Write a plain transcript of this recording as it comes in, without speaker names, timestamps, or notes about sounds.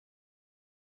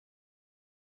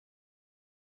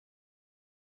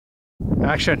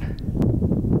Action.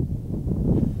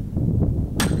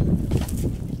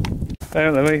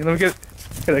 Let me get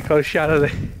a close shot of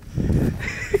the.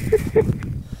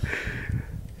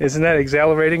 Isn't that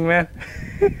exhilarating, man?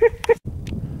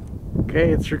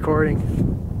 Okay, it's recording.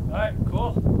 All right,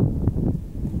 cool.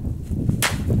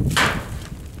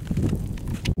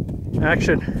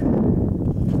 Action.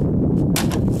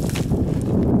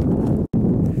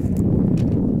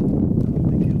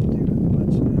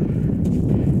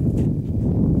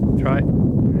 Try it.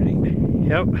 Ready?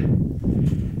 Yep.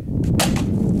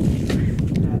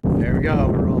 There we go,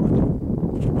 we're rolling.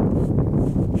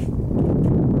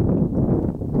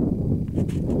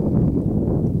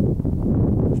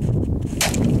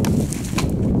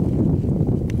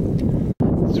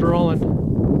 It's rolling.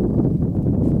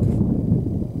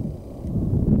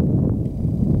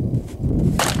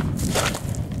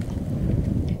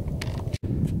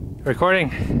 Recording.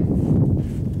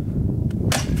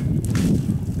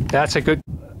 That's a good.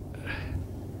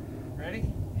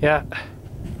 Ready? Yeah.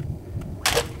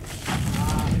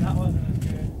 That wasn't as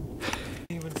good.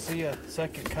 Didn't even see a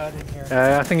second cut in here.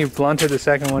 I think you blunted the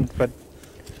second one, but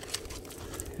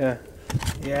yeah.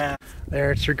 Yeah.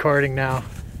 There, it's recording now.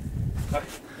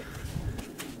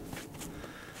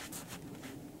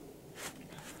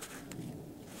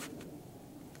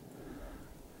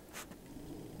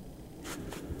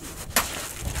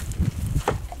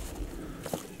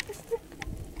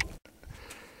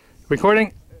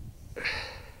 Recording.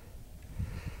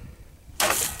 I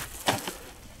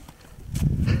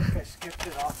skipped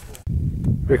it off the...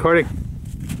 Recording.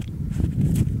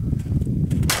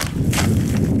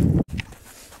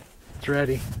 It's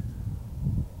ready.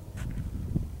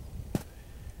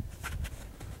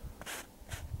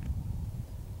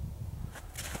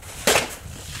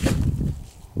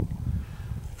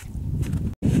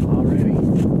 All ready.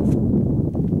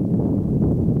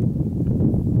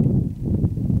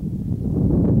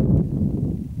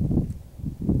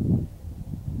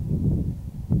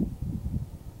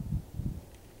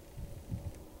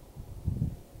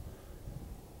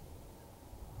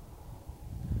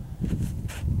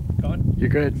 Going? You're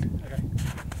good.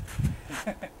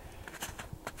 Okay.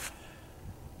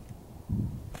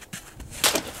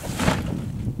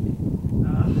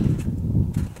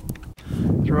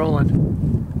 It's rolling.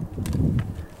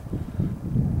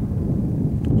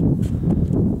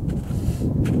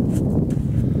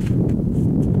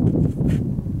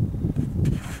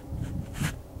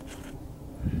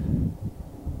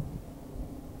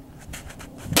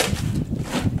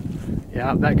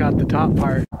 Yeah, that got the top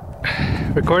part.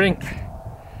 Recording.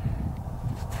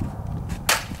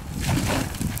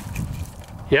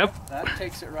 Yep. That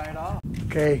takes it right off.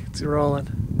 Okay, it's rolling.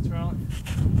 It's rolling.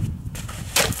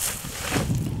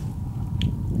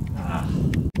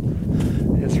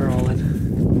 It's rolling.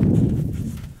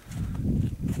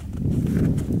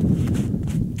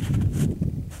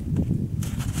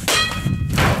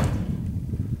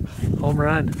 Home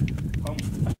run.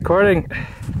 Recording.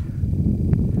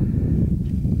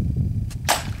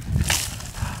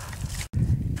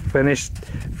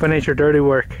 Finish your dirty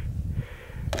work.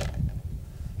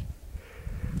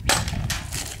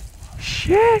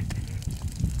 Shit.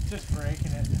 Just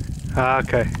breaking it.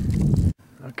 Okay.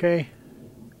 Okay.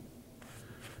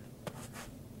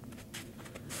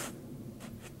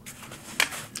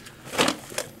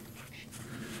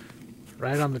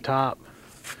 Right on the top.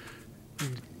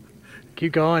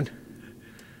 Keep going.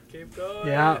 Keep going.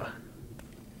 Yeah.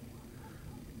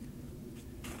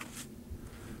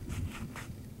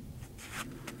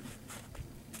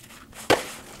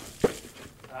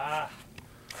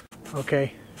 Okay.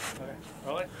 Okay.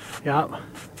 Rolling. Yeah.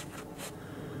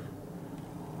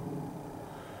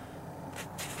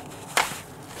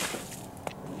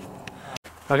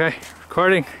 Okay.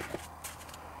 Recording.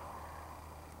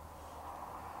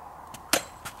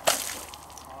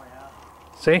 Oh yeah.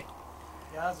 See?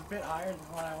 Yeah, it's a bit higher than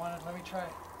what I wanted. Let me try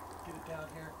get it down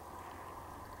here.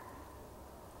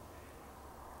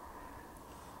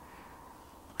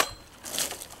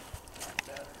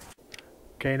 Better.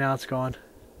 Okay, now it's going.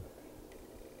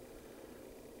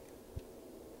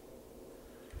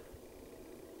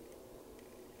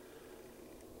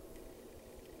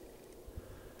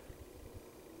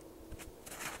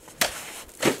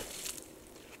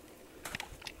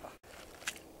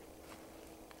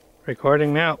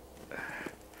 Recording now.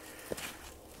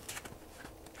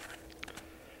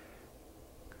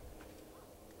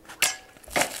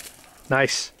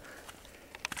 Nice.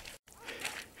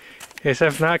 Is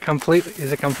it not completely?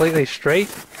 Is it completely straight?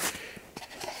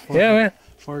 Yeah, man.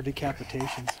 4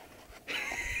 decapitations.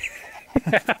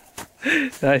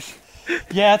 Nice.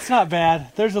 Yeah, it's not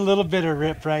bad. There's a little bit of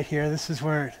rip right here. This is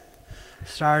where it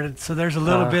started. So there's a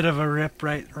little bit of a rip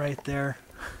right there.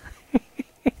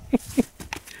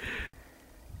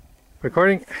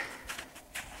 Recording.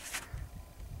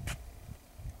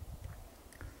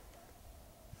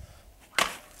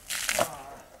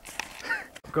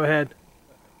 Go ahead.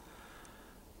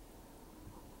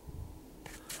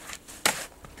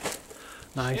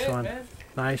 Nice one. Man.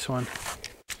 Nice one.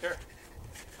 Sure.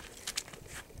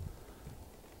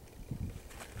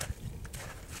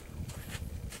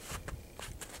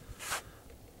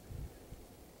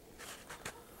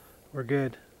 We're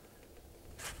good.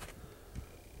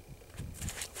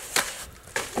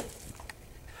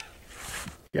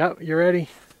 Yep, you ready?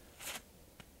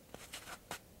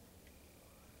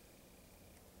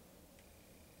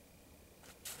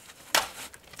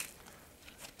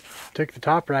 Took the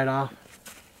top right off.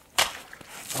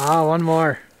 Ah, one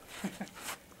more.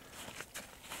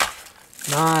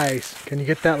 Nice. Can you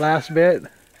get that last bit?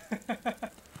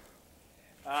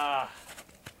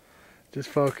 Just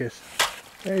focus.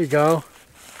 There you go.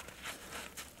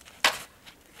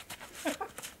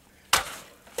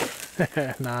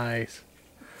 Nice.